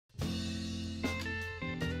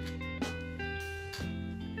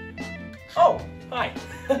Oh, hi.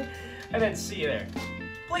 I didn't see you there.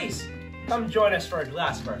 Please, come join us for a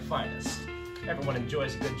glass of our finest. Everyone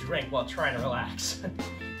enjoys a good drink while trying to relax.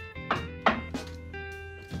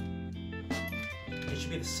 It should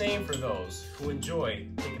be the same for those who enjoy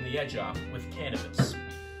taking the edge off with cannabis.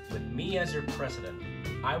 With me as your president,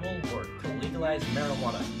 I will work to legalize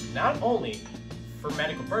marijuana, not only for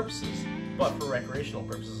medical purposes, but for recreational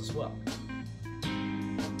purposes as well.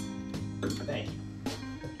 Thank you.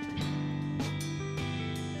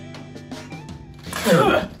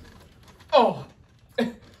 Oh,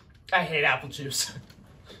 I hate apple juice.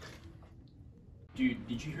 Dude,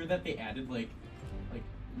 did you hear that they added like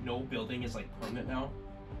no building is like permanent now?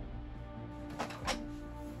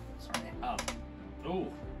 Sorry. Oh.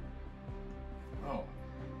 Oh,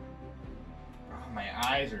 my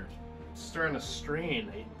eyes are starting to strain.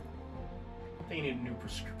 I think I need a new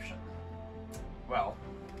prescription. Well,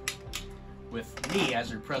 with me as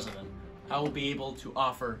your president, I will be able to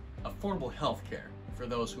offer affordable health care for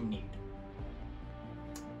those who need.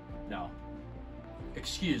 Now,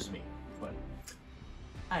 excuse me, but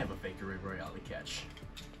I have a Victory Royale to catch.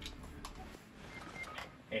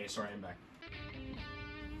 Hey, sorry, I'm back.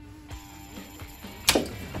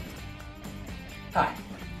 Hi,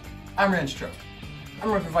 I'm Stroh. I'm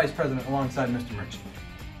running for vice president alongside Mr. Murchie.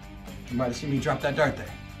 You might have seen me drop that dart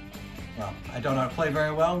there. Well, I don't know how to play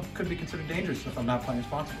very well, could be considered dangerous if I'm not playing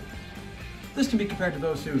responsibly. This can be compared to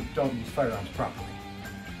those who don't use firearms properly.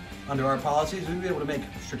 Under our policies, we'll be able to make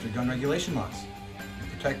stricter gun regulation laws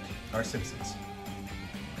and protect our citizens.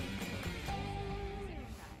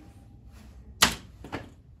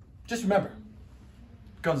 Just remember,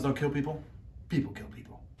 guns don't kill people, people kill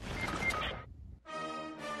people.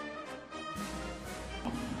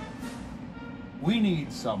 We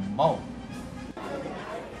need some more.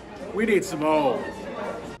 We need some more.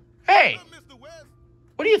 Hey,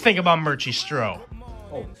 what do you think about Murchie Stroh?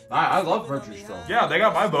 Oh, I love Murchie Stroh. Yeah, they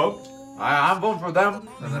got my vote. I'm voting for them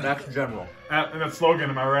and the next general. And that slogan,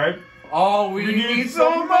 am I right? Oh, we need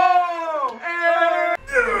some more!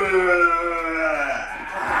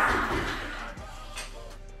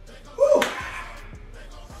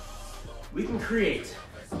 We can create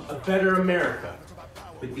a better America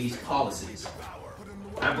with these policies.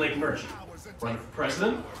 I'm Blake Murchie, running for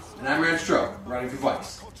president. And I'm Stroh, running for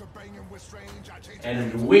vice.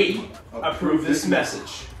 And we approve this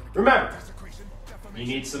message. Remember, you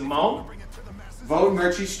need some mo? Vote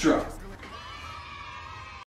Murchie Stroh.